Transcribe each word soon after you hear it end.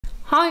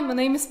Hi, my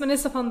name is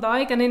Vanessa van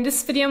Dijk, and in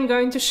this video I'm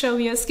going to show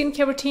you a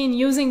skincare routine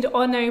using the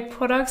ordinary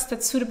products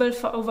that's suitable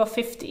for over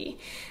 50.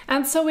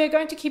 And so we're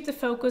going to keep the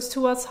focus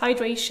towards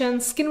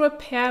hydration, skin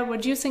repair,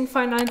 reducing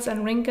fine lines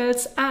and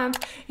wrinkles, and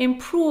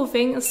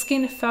improving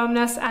skin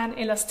firmness and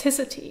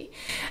elasticity.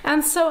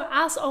 And so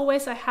as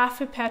always, I have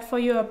prepared for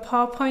you a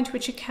PowerPoint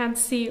which you can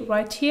see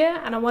right here,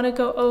 and I want to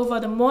go over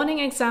the morning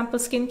example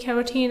skincare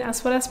routine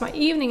as well as my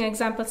evening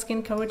example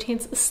skincare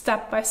routines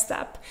step by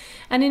step.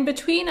 And in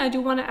between, I do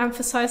want to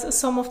emphasize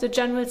some of the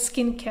general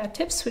skincare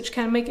tips which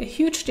can make a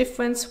huge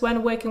difference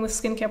when working with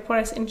skincare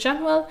products in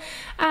general,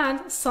 and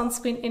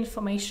sunscreen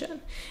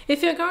information.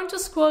 If you're going to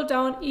scroll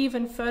down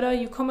even further,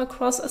 you come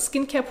across a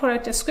skincare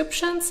product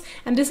descriptions,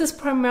 and this is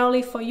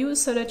primarily for you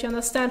so that you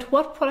understand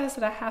what products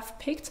that I have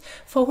picked,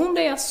 for whom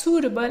they are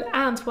suitable,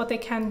 and what they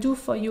can do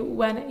for you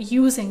when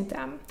using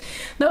them.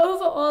 Now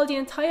overall, the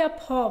entire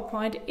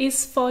PowerPoint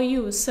is for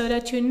you so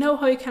that you know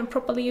how you can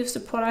properly use the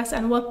products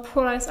and what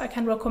products I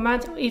can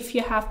recommend if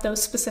you have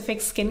those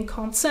specific skin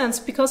concerns,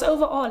 because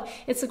overall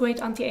it's a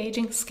great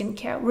anti-aging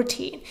skincare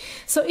routine.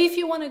 So if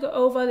you want to go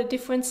over the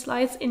different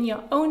slides in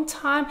your own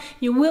time,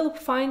 you will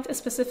find a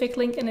specific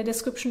link in the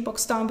description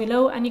box down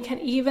below, and you can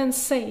even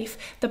save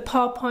the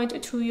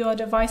PowerPoint to your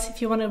device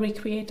if you want to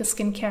recreate the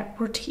skincare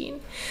routine.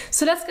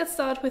 So let's get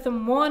started with a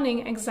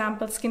morning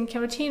example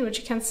skincare routine, which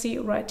you can see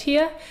right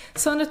here.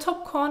 So in the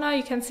top corner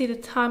you can see the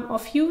time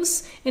of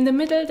use, in the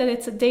middle that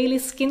it's a daily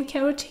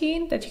skincare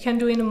routine that you can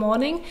do in the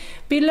morning,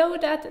 below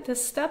that the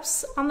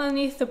steps,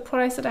 underneath the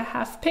products that I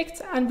have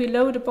picked, and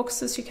below the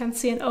boxes you can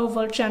see an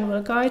overall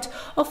general guide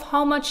of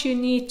how much you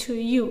need to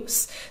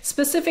use,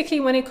 specifically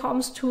when it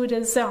comes to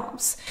the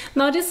serums.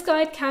 Now this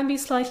guide can be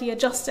slightly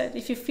adjusted.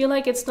 If you feel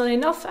like it's not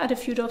enough, add a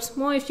few drops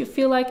more. If you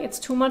feel like it's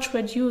too much,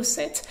 reduce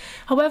it.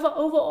 However,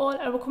 overall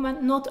I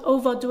recommend not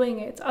overdoing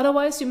it,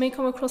 otherwise you may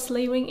come across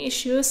layering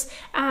issues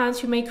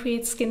and you may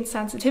create skin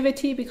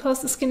sensitivity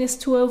because the skin is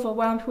too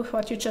overwhelmed with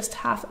what you just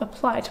have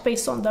applied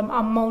based on the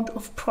amount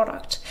of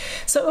product.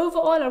 So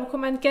overall I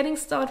recommend getting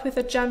started with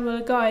a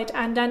general guide,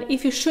 and then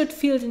if you should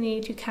feel the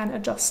need, you can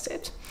adjust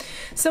it.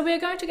 So we are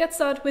going to get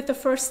started with the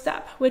first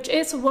step, which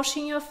is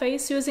washing your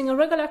face using a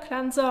regular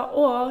cleanser,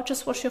 or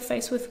just wash your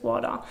face with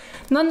water.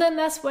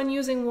 Nonetheless, when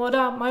using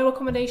water, my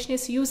recommendation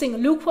is using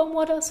lukewarm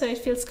water so it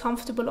feels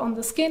comfortable on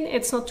the skin.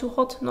 It's not too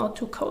hot, not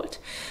too cold.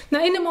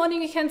 Now in the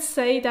morning you can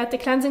say that the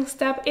cleansing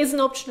step is an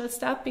optional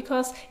step,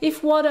 because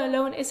if water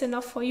alone is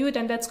enough for you,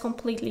 then that's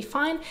completely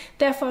fine.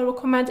 Therefore I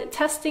recommend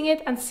testing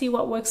it and see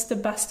what works the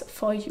best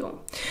for you.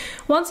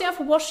 Once you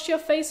have washed your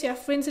face, you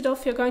have rinsed it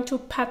off, you're going to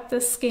pat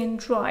the skin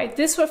dry.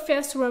 This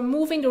refers to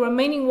removing the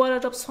remaining water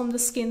drops from the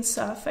skin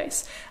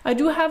surface. I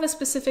do have a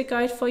specific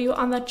guide for you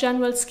under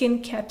general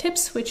skincare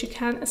tips, which you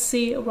can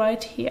see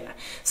right here.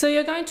 So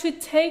you're going to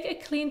take a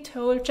clean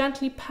towel,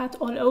 gently pat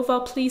all over,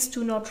 please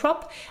do not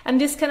rub, and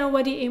this can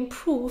already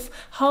improve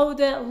how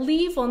the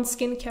leave-on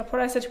skincare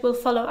products that will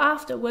follow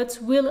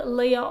afterwards will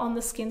layer on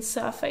the skin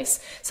surface,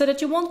 so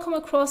that you won't come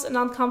across an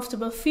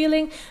uncomfortable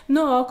feeling,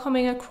 nor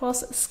coming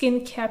across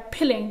skincare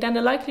pilling. Then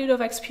the likelihood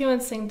of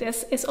experiencing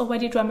this is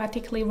already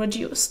dramatically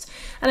reduced.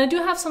 And I do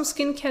have some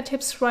skincare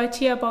tips right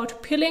here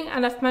about pilling,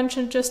 and I've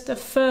mentioned just the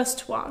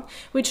first one,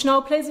 which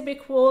now plays a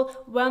big role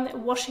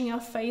when washing your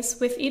face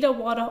with either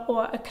water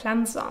or a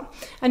cleanser.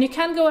 And you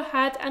can go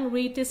ahead and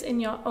read this in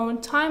your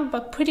own time,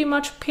 but pretty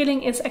much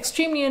pilling is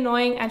extremely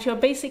annoying, and you're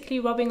basically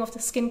rubbing off the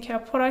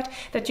skincare product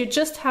that you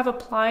just have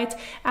applied,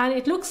 and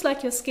it looks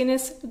like your skin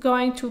is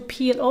going to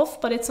peel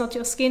off, but it's not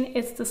your skin,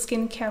 it's the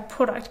skincare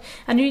product.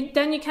 And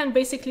then you can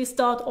basically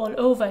start all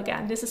over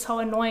again. This is how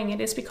annoying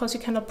it is, because you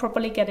cannot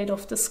properly get it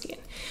off the skin.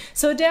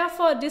 So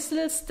therefore this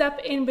little step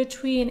in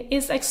between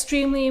is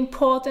extremely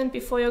important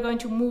before you're going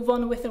to move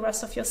on with the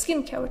rest of your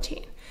skincare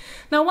routine.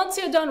 Now once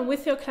you're done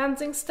with your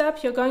cleansing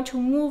step, you're going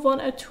to move on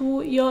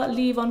to your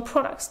leave-on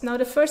products. Now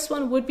the first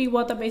one would be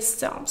water-based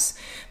serums.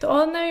 The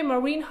ordinary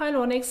marine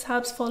hyaluronics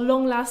helps for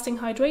long-lasting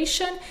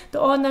hydration. The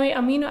ordinary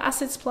amino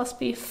acids plus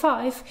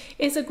B5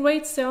 is a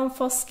great serum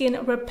for skin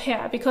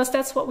repair, because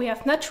that's what we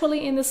have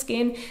naturally in the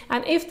skin,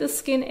 and if the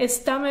skin is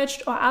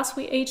damaged or as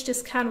we age,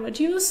 this can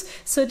reduce.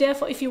 So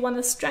therefore if you want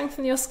to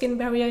strengthen your skin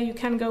barrier, you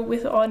can go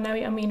with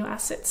ordinary amino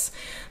acids.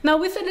 Now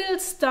with the little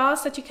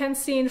stars that you can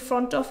see in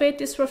front of it,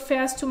 this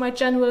refers to my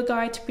general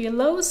guide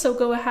below, so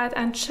go ahead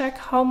and check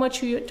how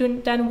much you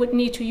then would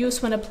need to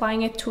use when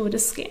applying it to the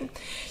skin.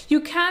 You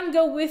can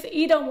go with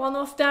either one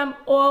of them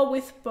or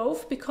with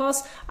both,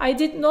 because I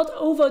did not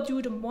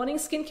overdo the morning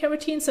skincare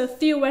routine, so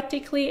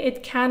theoretically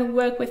it can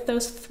work with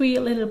those 3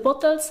 little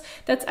bottles.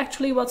 That's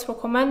actually what's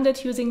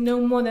recommended, using no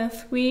more than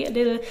 3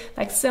 little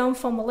serum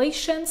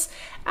formulations,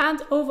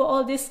 and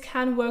overall this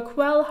can work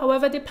well.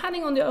 However,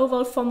 depending on the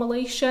overall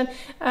formulation,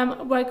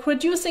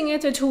 reducing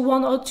it to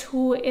 1 or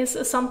 2 is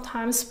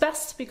sometimes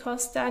best,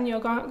 because then you're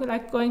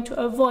going to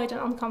avoid an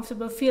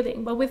uncomfortable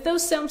feeling. But with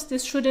those serums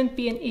this shouldn't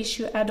be an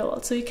issue at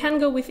all, so you can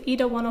go with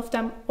either one of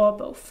them or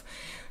both.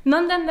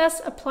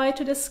 Nonetheless, apply it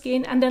to the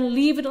skin and then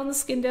leave it on the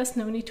skin. There's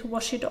no need to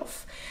wash it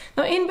off.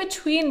 Now, in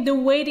between, the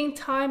waiting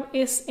time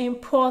is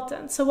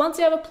important. So once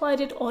you have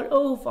applied it all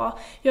over,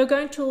 you're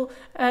going to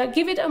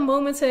give it a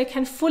moment so it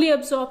can fully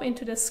absorb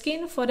into the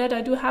skin. For that,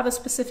 I do have a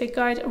specific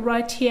guide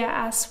right here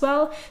as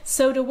well.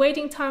 So the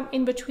waiting time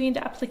in between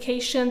the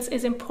applications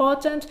is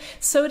important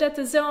so that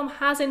the serum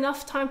has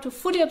enough time to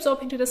fully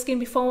absorb into the skin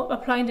before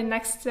applying the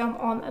next serum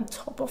on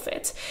top of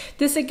it.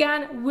 This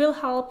again will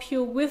help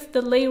you with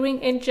the layering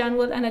in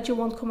general and that you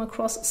won't come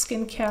across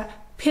skincare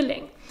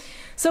pilling.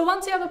 So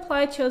once you have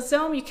applied your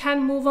serum, you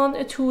can move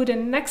on to the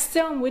next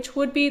serum, which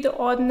would be the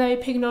ordinary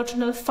pigment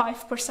original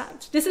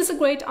 5%. This is a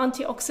great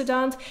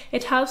antioxidant.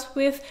 It helps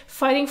with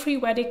fighting free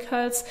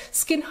radicals,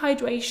 skin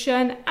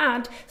hydration,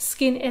 and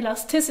skin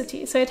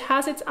elasticity. So it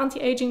has its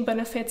anti-aging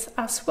benefits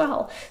as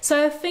well.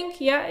 So I think,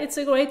 yeah, it's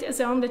a great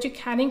serum that you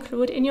can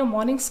include in your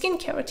morning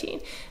skincare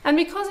routine. And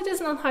because it is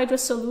an anhydrous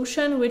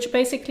solution, which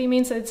basically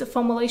means that it's a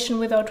formulation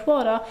without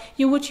water,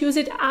 you would use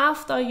it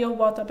after your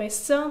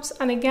water-based serums.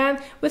 And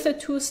again, with the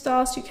 2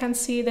 stars, you can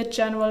see the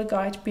general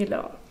guide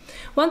below.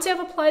 Once you have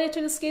applied it to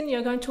the skin,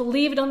 you're going to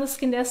leave it on the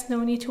skin. There's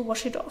no need to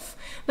wash it off.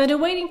 Now the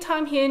waiting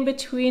time here in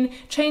between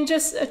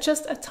changes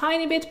just a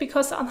tiny bit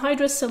because the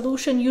anhydrous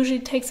solution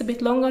usually takes a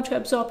bit longer to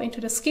absorb into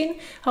the skin.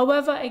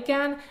 However,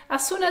 again,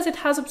 as soon as it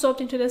has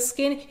absorbed into the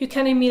skin, you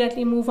can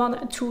immediately move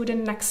on to the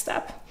next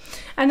step.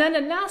 And then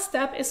the last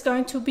step is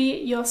going to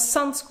be your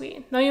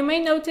sunscreen. Now you may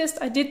notice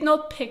I did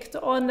not pick the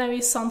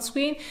ordinary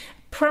sunscreen,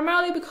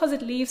 primarily because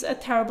it leaves a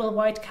terrible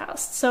white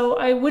cast, so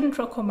I wouldn't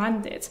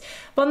recommend it.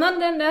 But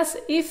nonetheless,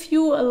 if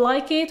you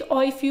like it,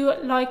 or if you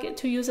like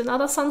to use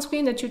another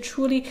sunscreen that you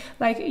truly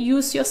like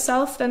use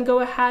yourself, then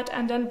go ahead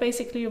and then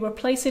basically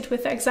replace it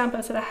with the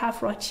examples that I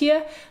have right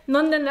here.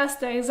 Nonetheless,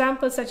 the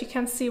examples that you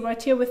can see right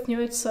here with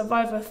Nude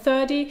Survivor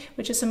 30,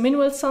 which is a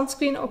mineral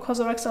sunscreen, or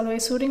Cosrx Aloe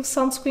Soothing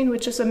Sunscreen,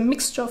 which is a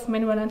mixture of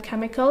mineral and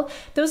chemical.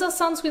 Those are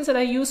sunscreens that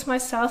I use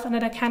myself and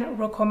that I can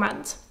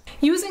recommend.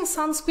 Using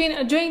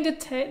sunscreen during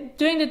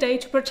the day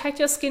to protect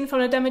your skin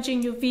from the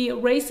damaging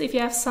UV rays if you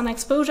have sun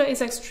exposure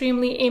is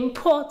extremely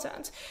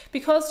important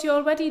because you're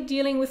already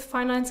dealing with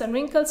fine lines and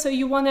wrinkles, so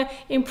you want to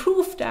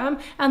improve them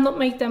and not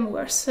make them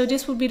worse. So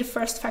this would be the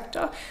first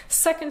factor.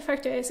 Second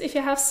factor is if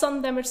you have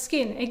sun damaged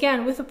skin,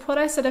 again, with the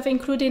products that I've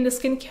included in the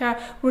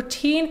skincare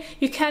routine,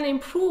 you can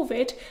improve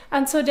it,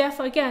 and so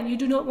therefore again, you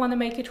do not want to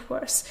make it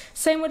worse.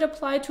 Same would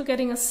apply to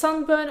getting a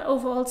sunburn,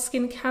 overall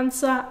skin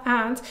cancer,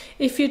 and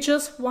if you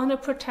just want to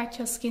protect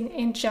your skin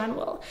in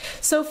general.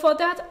 So for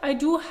that, I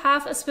do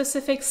have a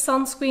specific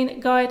sunscreen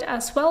guide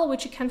as well,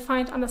 which you can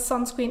find under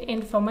sunscreen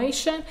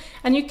information,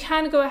 and you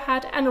can go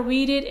ahead and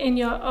read it in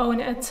your own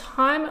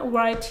time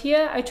right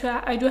here. I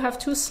do have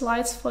 2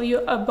 slides for you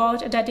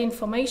about that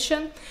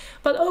information.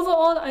 But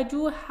overall, I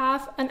do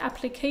have an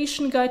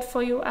application guide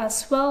for you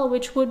as well,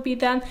 which would be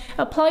then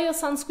apply your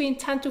sunscreen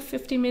 10 to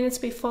 15 minutes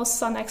before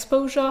sun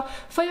exposure.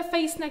 For your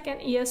face, neck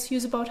and ears,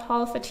 use about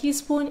half a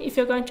teaspoon. If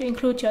you're going to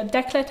include your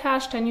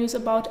décolletage, then use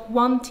about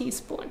 1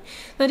 teaspoon.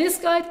 Now this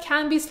guide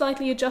can be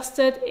slightly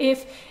adjusted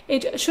if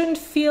it shouldn't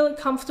feel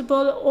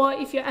comfortable or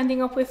if you're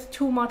ending up with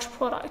too much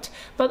product.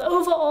 But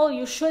overall,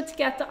 you should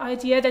get the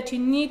idea that you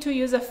need to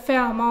use a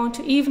fair amount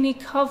to evenly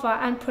cover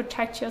and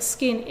protect your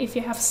skin if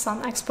you have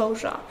sun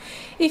exposure.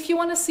 If you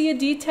want to see a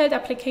detailed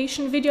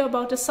application video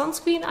about the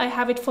sunscreen, I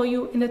have it for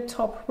you in the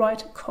top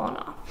right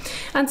corner.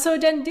 And so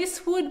then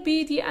this would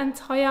be the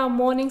entire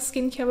morning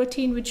skincare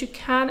routine which you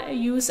can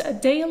use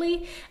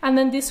daily, and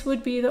then this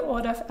would be the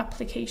order of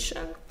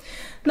application.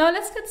 Now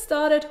let's get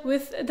started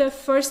with the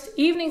first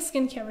evening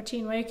skincare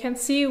routine, where you can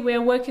see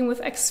we're working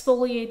with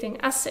exfoliating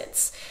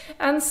acids.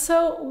 And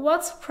so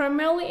what's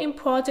primarily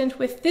important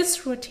with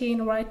this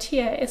routine right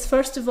here is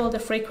first of all the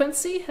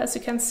frequency. As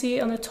you can see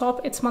on the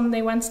top, it's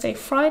Monday, Wednesday,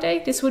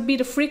 Friday. This would be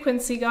the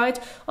frequency guide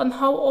on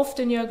how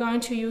often you're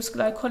going to use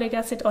glycolic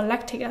acid or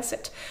lactic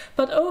acid.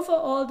 But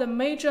overall, the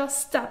major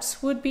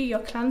steps would be your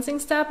cleansing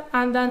step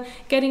and then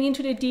getting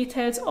into the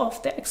details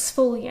of the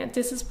exfoliant.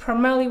 This is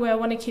primarily where I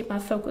want to keep my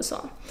focus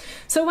on.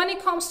 So when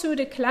it comes to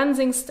the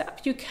cleansing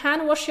step, you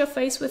can wash your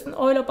face with an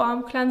oil or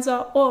balm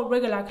cleanser or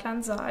regular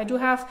cleanser. I do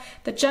have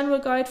the general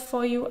guide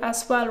for you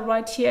as well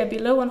right here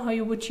below on how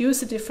you would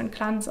use the different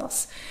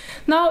cleansers.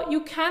 Now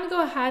you can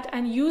go ahead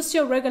and use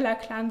your regular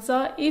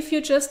cleanser if you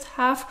just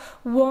have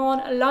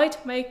worn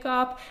light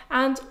makeup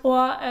and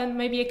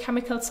maybe a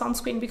chemical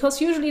sunscreen,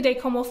 because usually they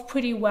come off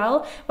pretty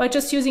well by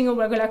just using a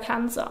regular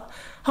cleanser.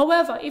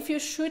 However, if you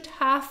should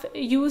have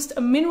used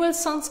a mineral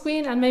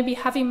sunscreen and maybe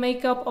heavy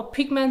makeup or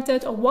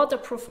pigmented or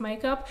waterproof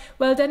makeup,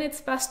 well then it's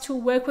best to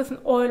work with an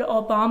oil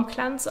or balm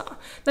cleanser.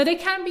 Now they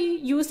can be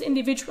used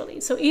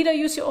individually, so either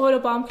use your oil or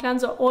balm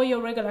cleanser or your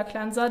regular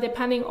cleanser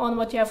depending on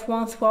what you have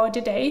worn throughout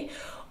the day.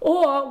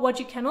 Or what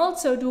you can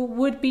also do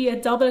would be a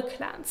double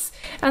cleanse.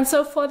 And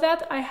so for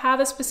that, I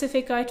have a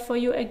specific guide for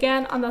you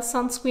again under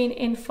sunscreen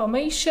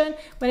information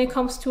when it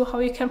comes to how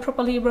you can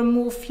properly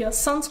remove your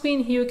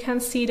sunscreen. Here you can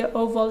see the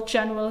overall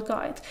general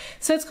guide.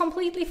 So it's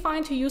completely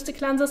fine to use the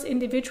cleansers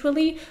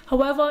individually.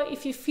 However,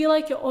 if you feel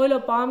like your oil or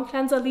balm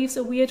cleanser leaves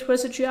a weird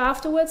residue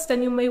afterwards,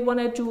 then you may want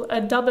to do a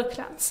double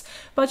cleanse.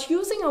 But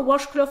using a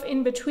washcloth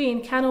in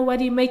between can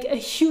already make a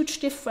huge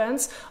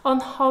difference on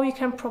how you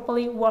can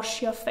properly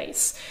wash your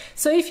face.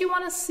 So if you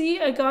want to see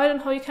a guide on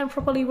how you can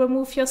properly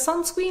remove your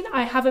sunscreen,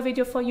 I have a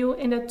video for you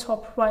in the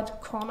top right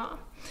corner.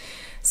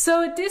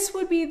 So this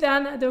would be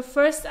then the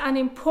first and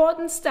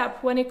important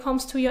step when it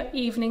comes to your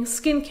evening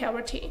skincare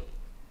routine.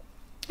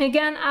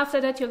 Again, after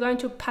that, you're going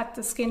to pat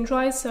the skin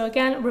dry. So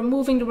again,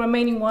 removing the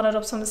remaining water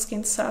drops on the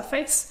skin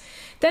surface.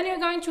 Then you're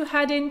going to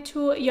head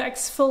into your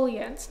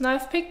exfoliant. Now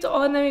I've picked the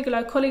ordinary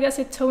glycolic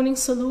acid toning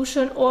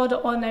solution or the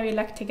ordinary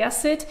lactic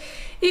acid.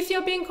 If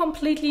you're being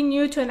completely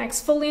new to an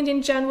exfoliant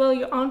in general,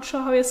 you aren't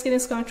sure how your skin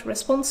is going to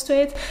respond to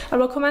it, I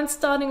recommend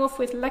starting off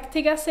with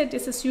lactic acid.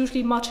 This is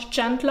usually much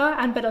gentler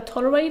and better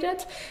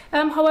tolerated.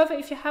 However,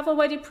 if you have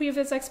already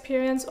previous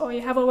experience or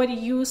you have already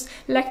used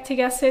lactic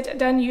acid,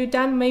 then you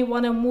may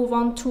want to move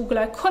on to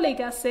glycolic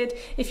acid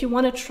if you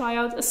want to try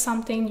out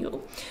something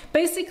new.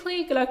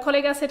 Basically,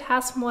 glycolic acid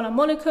has smaller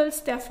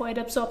molecules, therefore it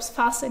absorbs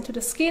faster into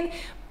the skin,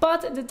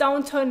 but the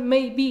downturn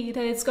may be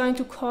that it's going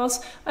to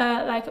cause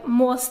like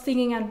more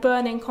stinging and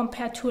burning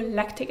compared to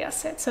lactic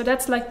acid. So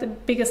that's like the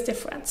biggest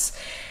difference.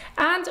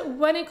 And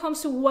when it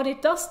comes to what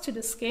it does to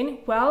the skin,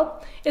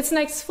 well, it's an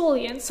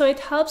exfoliant, so it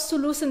helps to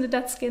loosen the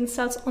dead skin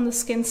cells on the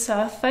skin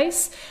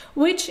surface,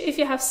 which if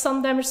you have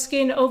some damaged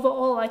skin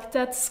overall, like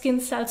dead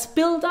skin cells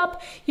build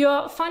up,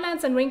 your fine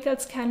lines and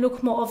wrinkles can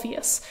look more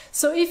obvious.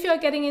 So if you're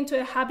getting into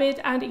a habit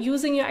and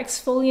using your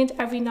exfoliant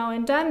every now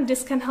and then,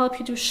 this can help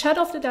you to shed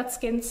off the dead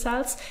skin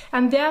cells,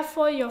 and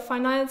therefore your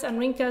fine lines and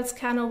wrinkles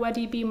can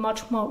already be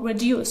much more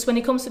reduced when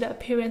it comes to the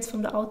appearance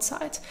from the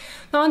outside.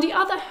 Now on the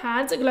other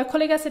hand,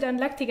 glycolic acid and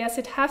lactic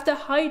acid have the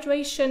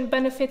hydration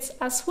benefits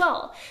as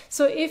well.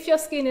 So if your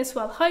skin is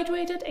well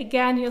hydrated,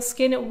 again, your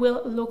skin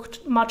will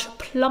look much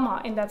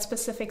plumper in that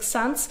specific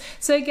sense.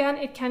 So again,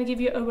 it can give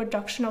you a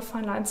reduction of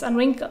fine lines and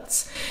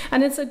wrinkles.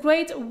 And it's a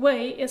great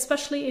way,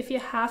 especially if you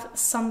have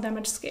some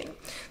damaged skin.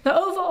 Now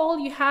overall,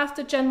 you have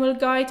the general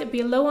guide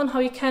below on how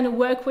you can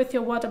work with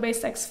your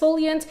water-based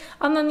exfoliant.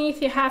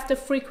 Underneath, you have the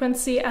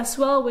frequency as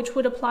well, which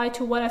would apply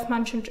to what I've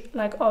mentioned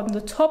like on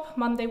the top,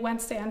 Monday,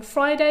 Wednesday, and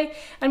Friday.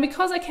 And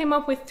because I came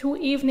up with 2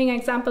 evening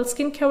example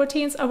skincare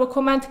routines, I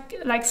recommend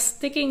like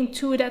sticking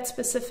to that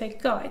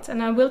specific guide,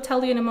 and I will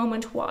tell you in a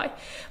moment why.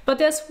 But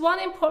there's one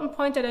important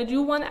point that I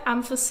do want to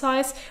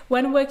emphasize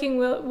when working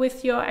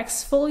with your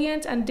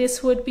exfoliant, and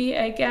this would be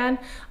again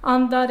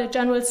under the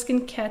general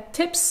skincare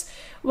tips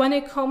when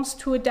it comes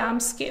to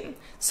damp skin.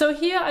 So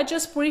here I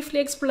just briefly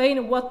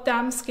explain what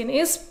damp skin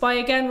is by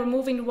again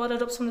removing the water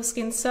drops from the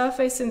skin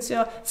surface, since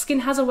your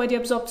skin has already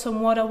absorbed some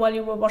water while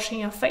you were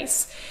washing your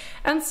face.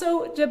 And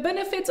so the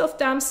benefits of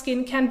damp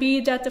skin can be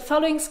that the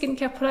following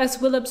skincare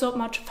products will absorb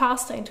much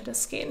faster into the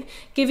skin,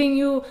 giving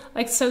you,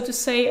 like, so to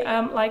say,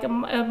 like a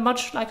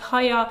much like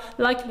higher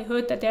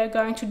likelihood that they're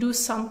going to do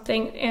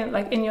something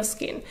in your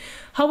skin.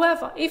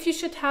 However, if you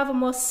should have a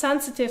more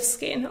sensitive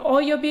skin,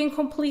 or you're being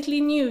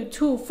completely new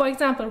to, for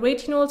example,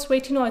 retinols,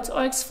 retinoids,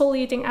 or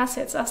exfoliating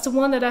acids, as the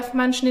one that I've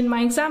mentioned in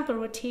my example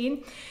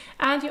routine,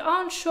 and you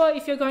aren't sure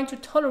if you're going to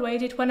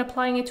tolerate it when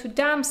applying it to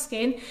damp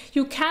skin,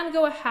 you can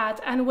go ahead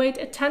and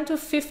wait 10 to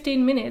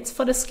 15 minutes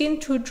for the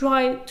skin to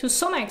dry to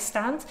some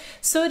extent,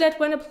 so that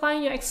when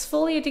applying your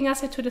exfoliating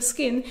acid to the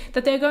skin,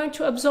 that they're going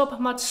to absorb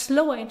much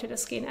slower into the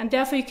skin, and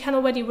therefore you can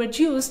already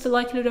reduce the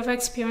likelihood of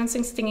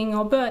experiencing stinging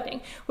or burning.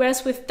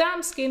 Whereas with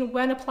damp skin,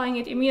 when applying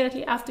it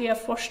immediately after you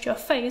have washed your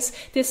face,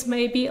 this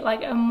may be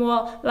like a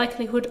more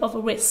likelihood of a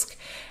risk.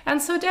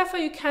 And so therefore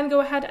you can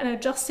go ahead and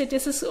adjust it.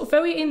 This is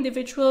very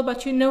individual,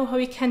 but you know how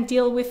you can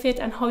deal with it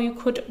and how you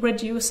could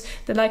reduce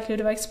the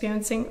likelihood of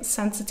experiencing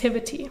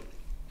sensitivity.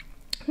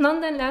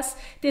 Nonetheless,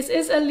 this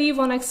is a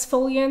leave-on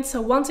exfoliant,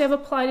 so once you have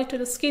applied it to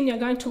the skin, you're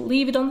going to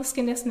leave it on the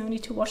skin. There's no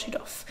need to wash it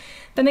off.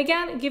 Then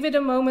again, give it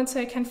a moment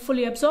so it can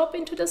fully absorb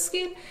into the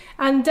skin,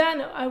 and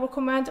then I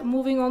recommend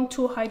moving on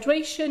to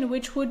hydration,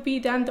 which would be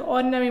then the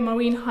ordinary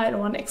marine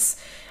hyaluronics.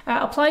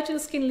 Apply to the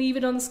skin, leave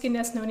it on the skin,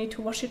 there's no need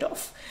to wash it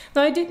off.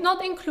 Now I did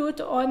not include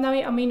the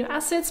ordinary amino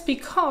acids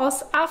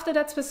because after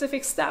that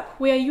specific step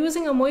we are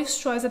using a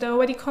moisturizer that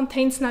already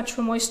contains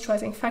natural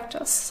moisturizing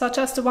factors, such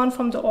as the one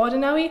from the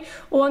Ordinary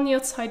or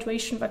Neo's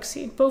hydration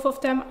vaccine. Both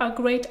of them are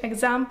great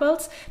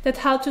examples that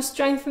help to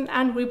strengthen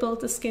and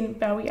rebuild the skin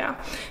barrier,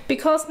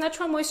 because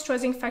natural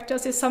moisturizing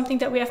factors is something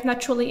that we have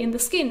naturally in the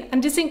skin,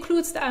 and this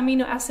includes the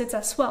amino acids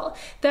as well.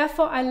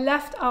 Therefore I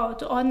left out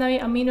the ordinary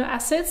amino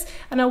acids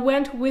and I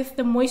went with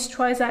the moisturizing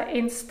moisturizer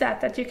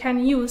instead that you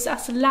can use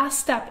as the last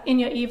step in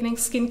your evening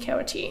skincare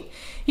routine.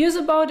 Use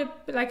about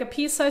like a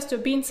pea-sized to a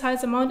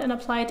bean-sized amount and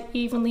apply it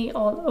evenly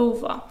all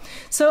over.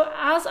 So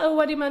as I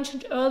already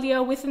mentioned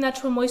earlier, with the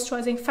natural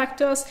moisturizing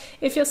factors,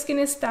 if your skin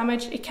is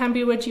damaged, it can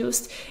be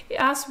reduced.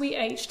 As we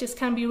age, this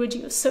can be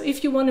reduced. So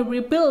if you want to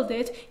rebuild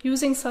it,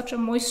 using such a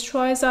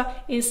moisturizer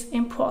is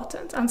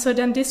important. And so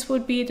then this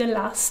would be the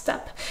last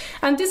step.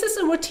 And this is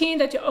a routine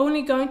that you're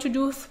only going to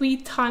do 3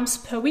 times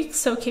per week,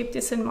 so keep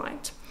this in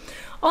mind.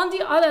 On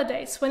the other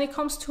days, when it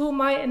comes to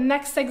my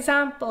next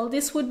example,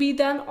 this would be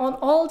then on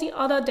all the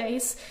other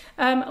days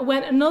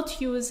when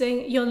not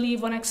using your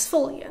leave-on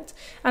exfoliant.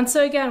 And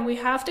so again, we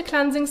have the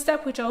cleansing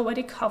step, which I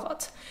already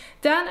covered.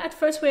 Then at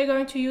first we're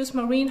going to use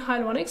marine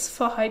hyaluronics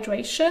for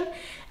hydration,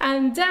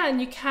 and then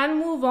you can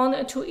move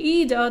on to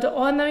either the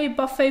ordinary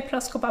Buffet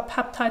plus Copper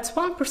Peptides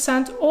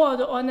 1% or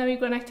the ordinary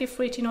Granactive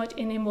Retinoid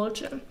in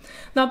emulsion.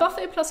 Now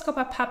Buffet plus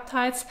Copper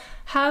Peptides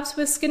helps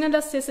with skin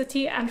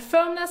elasticity and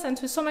firmness, and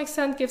to some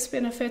extent gives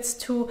benefits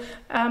to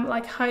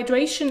like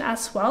hydration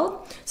as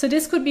well. So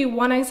this could be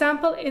one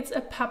example. It's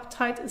a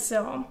peptide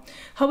serum.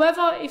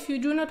 However, if you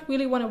do not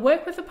really want to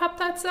work with a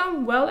peptide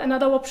serum, well,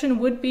 another option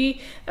would be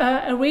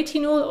a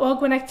retinol or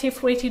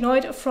Granactive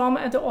Retinoid from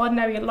the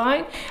ordinary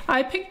line.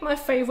 I picked my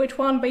favorite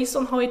one based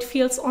on how it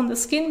feels on the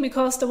skin,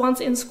 because the ones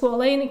in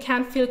Squalane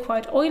can feel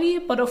quite oily,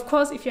 but of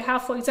course if you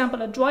have, for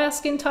example, a drier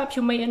skin type,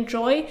 you may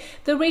enjoy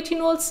the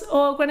retinols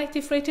or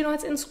Granactive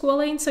Retinoids in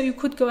Squalane, so you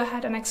could go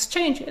ahead and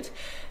exchange it.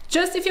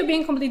 Just if you're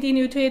being completely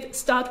new to it,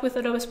 start with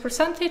the lowest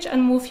percentage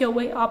and move your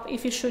way up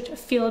if you should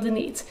feel the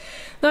need.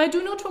 Now, I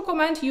do not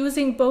recommend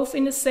using both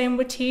in the same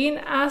routine,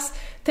 as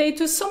they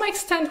to some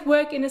extent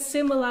work in a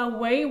similar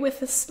way, with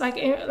this,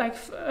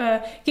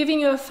 giving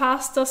you a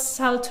faster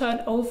cell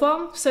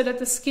turnover so that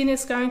the skin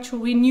is going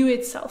to renew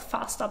itself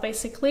faster,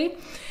 basically.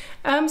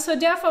 So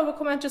therefore I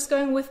recommend just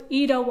going with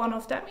either one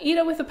of them,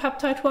 either with a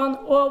peptide one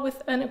or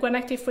with a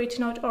Granactive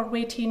Retinoid or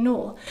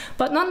retinol.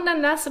 But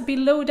nonetheless,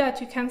 below that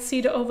you can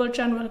see the overall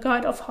general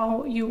guide of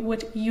how you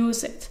would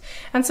use it.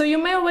 And so you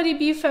may already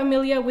be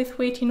familiar with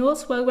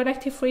retinols. Well,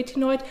 Granactive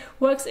Retinoid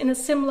works in a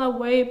similar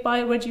way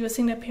by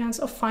reducing the appearance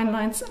of fine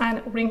lines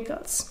and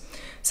wrinkles.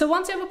 So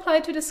once you have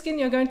applied to the skin,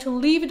 you're going to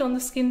leave it on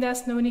the skin.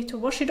 There's no need to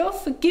wash it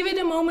off. Give it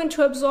a moment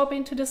to absorb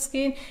into the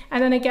skin,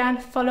 and then again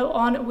follow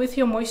on with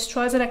your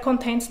moisturizer that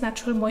contains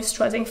natural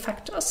moisturizing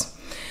factors.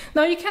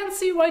 Now you can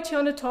see right here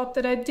on the top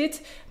that I did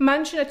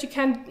mention that you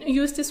can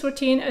use this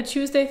routine a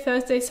Tuesday,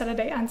 Thursday,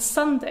 Saturday and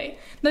Sunday.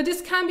 Now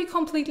this can be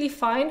completely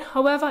fine.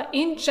 However,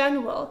 in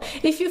general,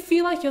 if you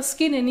feel like your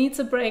skin needs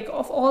a break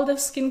of all the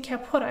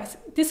skincare products,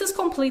 this is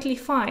completely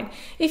fine.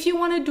 If you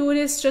want to do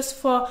this just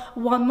for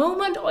one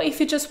moment, or if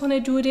you just want to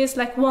do this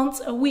like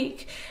once a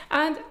week.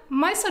 And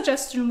my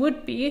suggestion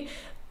would be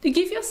to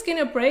give your skin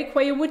a break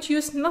where you would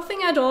use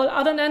nothing at all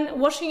other than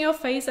washing your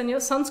face and your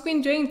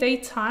sunscreen during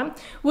daytime.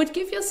 Would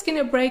give your skin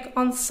a break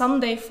on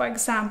Sunday, for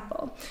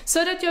example,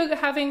 so that you're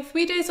having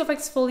 3 days of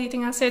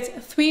exfoliating acids,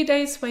 3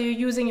 days where you're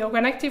using your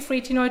Granactive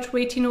Retinoid,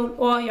 retinol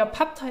or your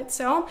peptide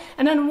serum,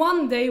 and then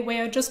 1 day where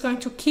you're just going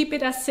to keep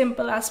it as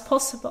simple as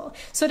possible,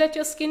 so that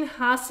your skin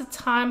has the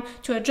time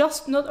to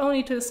adjust not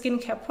only to the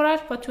skincare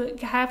product, but to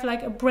have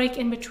like a break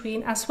in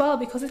between as well,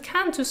 because it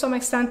can to some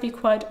extent be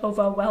quite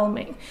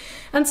overwhelming.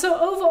 And so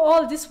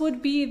overall, this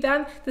would be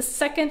then the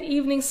second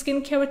evening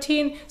skincare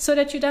routine, so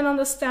that you then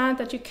understand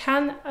that you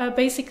can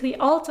basically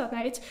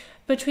alternate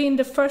between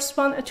the first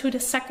one to the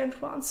second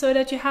one, so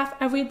that you have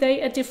every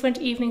day a different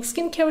evening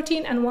skincare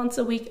routine and once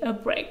a week a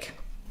break.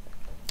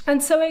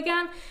 And so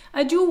again,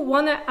 I do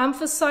want to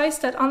emphasize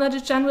that under the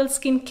general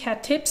skincare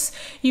tips,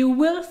 you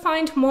will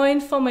find more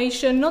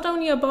information not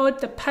only about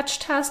the patch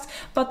test,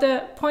 but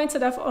the points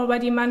that I've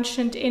already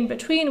mentioned in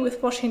between,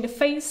 with washing the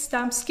face,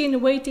 damp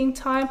skin, waiting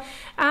time,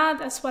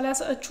 and as well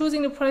as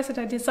choosing the products that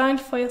are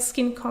designed for your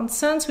skin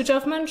concerns, which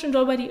I've mentioned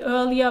already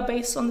earlier.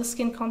 Based on the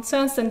skin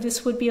concerns, then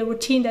this would be a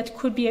routine that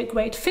could be a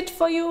great fit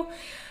for you.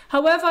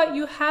 However,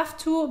 you have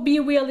to be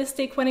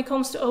realistic when it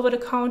comes to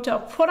over-the-counter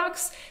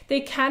products. They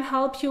can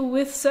help you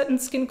with certain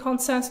skin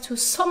concerns to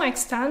some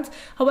extent.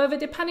 However,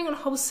 depending on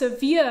how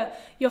severe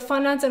your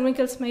fine lines and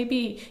wrinkles may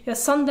be, your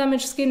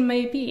sun-damaged skin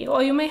may be,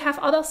 or you may have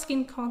other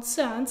skin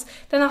concerns,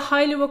 then I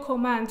highly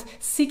recommend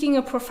seeking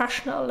a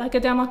professional like a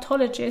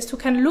dermatologist who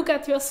can look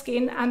at your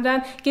skin and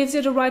then gives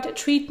you the right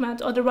treatment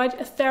or the right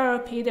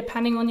therapy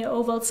depending on your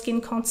overall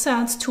skin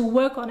concerns to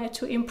work on it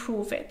to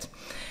improve it.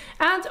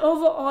 And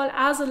overall,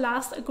 as a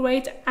last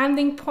great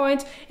ending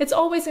point, it's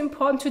always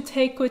important to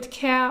take good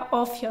care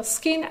of your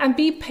skin and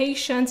be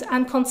patient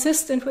and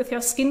consistent with your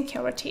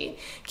skincare routine.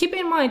 Keep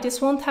in mind, this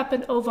won't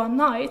happen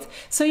overnight,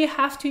 so you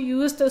have to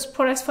use those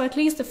products for at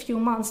least a few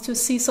months to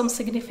see some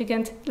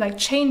significant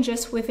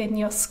changes within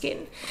your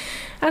skin.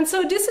 And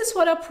so this is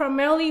what I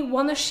primarily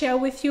want to share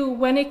with you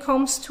when it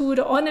comes to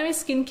the ordinary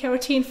skincare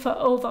routine for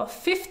over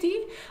 50.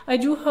 I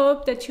do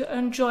hope that you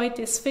enjoyed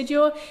this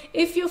video.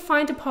 If you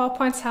find the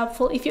PowerPoints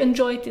helpful, if you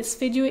enjoyed this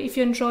video, if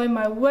you enjoy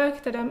my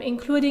work that I'm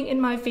including in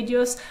my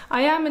videos.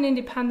 I am an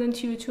independent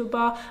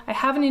YouTuber, I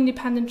have an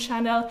independent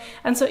channel,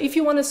 and so if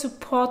you want to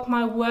support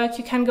my work,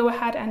 you can go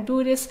ahead and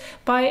do this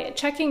by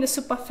checking the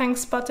super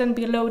thanks button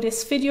below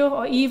this video,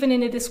 or even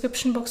in the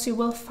description box you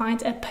will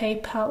find a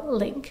PayPal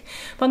link.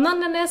 But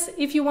nonetheless,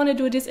 if you want to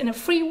do this in a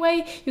free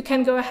way, you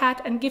can go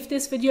ahead and give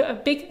this video a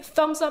big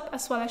thumbs up,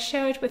 as well as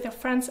share it with your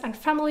friends and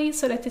family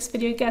so that this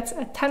video gets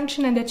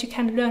attention and that you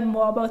can learn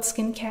more about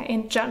skincare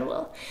in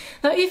general.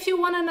 Now, if you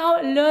want to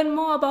now learn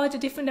more about the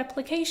different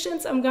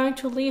applications, I'm going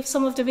to leave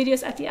some of the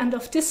videos at the end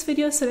of this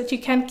video so that you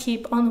can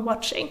keep on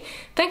watching.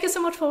 Thank you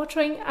so much for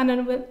watching,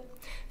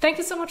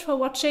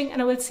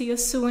 and I will see you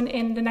soon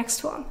in the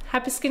next one.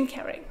 Happy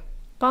skincaring.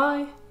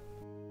 Bye.